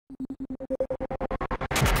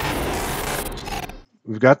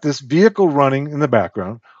we've got this vehicle running in the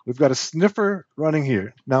background. We've got a sniffer running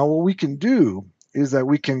here. Now what we can do is that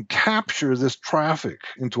we can capture this traffic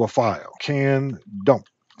into a file. Can dump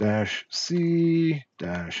 -c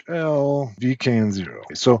 -l vcan 0.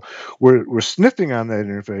 So we're sniffing on that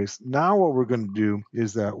interface. Now what we're going to do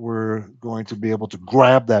is that we're going to be able to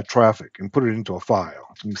grab that traffic and put it into a file.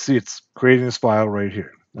 You see it's creating this file right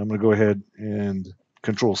here. I'm going to go ahead and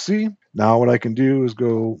Control C. Now what I can do is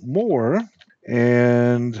go more,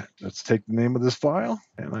 and let's take the name of this file,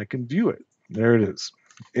 and I can view it. There it is.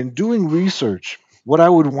 In doing research, what I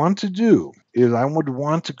would want to do is I would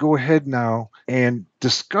want to go ahead now and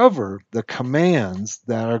discover the commands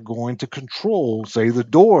that are going to control, say, the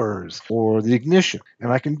doors or the ignition.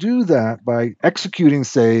 And I can do that by executing,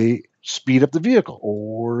 say, speed up the vehicle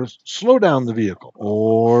or slow down the vehicle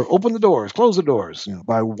or open the doors, close the doors.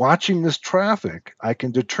 By watching this traffic, I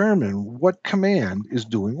can determine what command is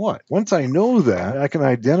doing what. Once I know that, I can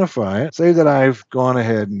identify it. Say that I've gone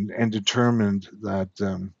ahead and determined that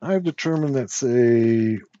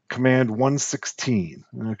say, command 116,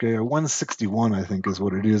 okay, or 161, I think is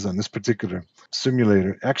what it is on this particular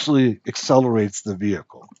simulator, actually accelerates the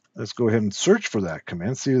vehicle. Let's go ahead and search for that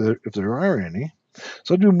command, see if there are any.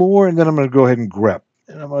 So I'll do more, and then I'm going to go ahead and grep.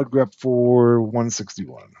 And I'm going to grep for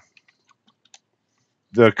 161.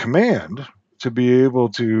 The command to be able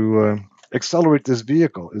to accelerate this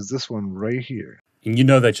vehicle is this one right here. And you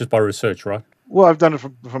know that just by research, right? Well, I've done it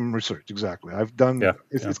from research, exactly. I've done, Yeah,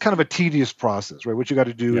 it's kind of a tedious process, right? What you got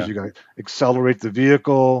to do is Yeah. you got to accelerate the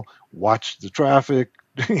vehicle, watch the traffic,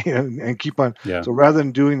 and keep on. Yeah. So rather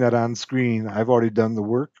than doing that on screen, I've already done the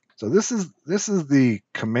work. So this is the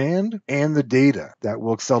command and the data that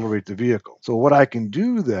will accelerate the vehicle. So what I can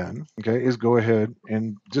do then, okay, is go ahead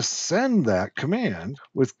and just send that command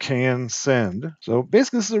with can send. So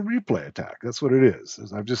basically this is a replay attack. That's what it is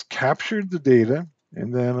I've just captured the data,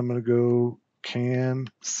 and then I'm going to go can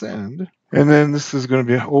send. And then this is going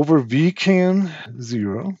to be over vcan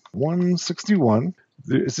 0, 161.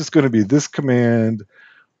 It's just going to be this command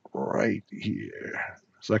right here.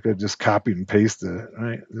 So I could just copy and paste it,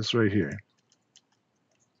 right? This right here.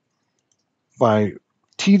 By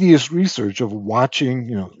tedious research of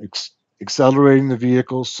watching, accelerating the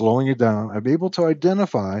vehicle, slowing it down, I'm able to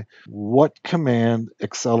identify what command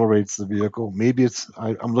accelerates the vehicle. Maybe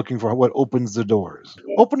I'm looking for what opens the doors.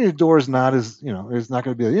 Opening the door is not is not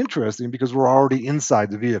going to be interesting because we're already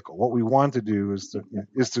inside the vehicle. What we want to do is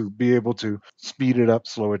to be able to speed it up,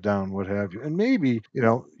 slow it down, what have you. And maybe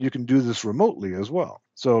you can do this remotely as well.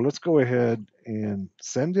 So let's go ahead and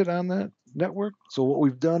send it on that network. So what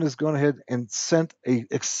we've done is gone ahead and sent a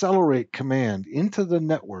accelerate command into the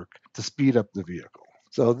network to speed up the vehicle.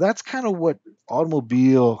 So that's kind of what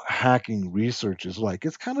automobile hacking research is like.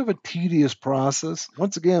 It's kind of a tedious process.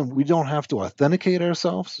 Once again, we don't have to authenticate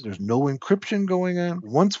ourselves. There's no encryption going on.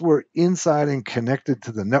 Once we're inside and connected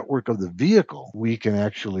to the network of the vehicle, we can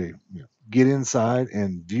actually get inside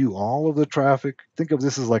and view all of the traffic. Think of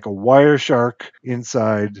this as like a Wireshark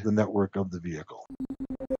inside the network of the vehicle.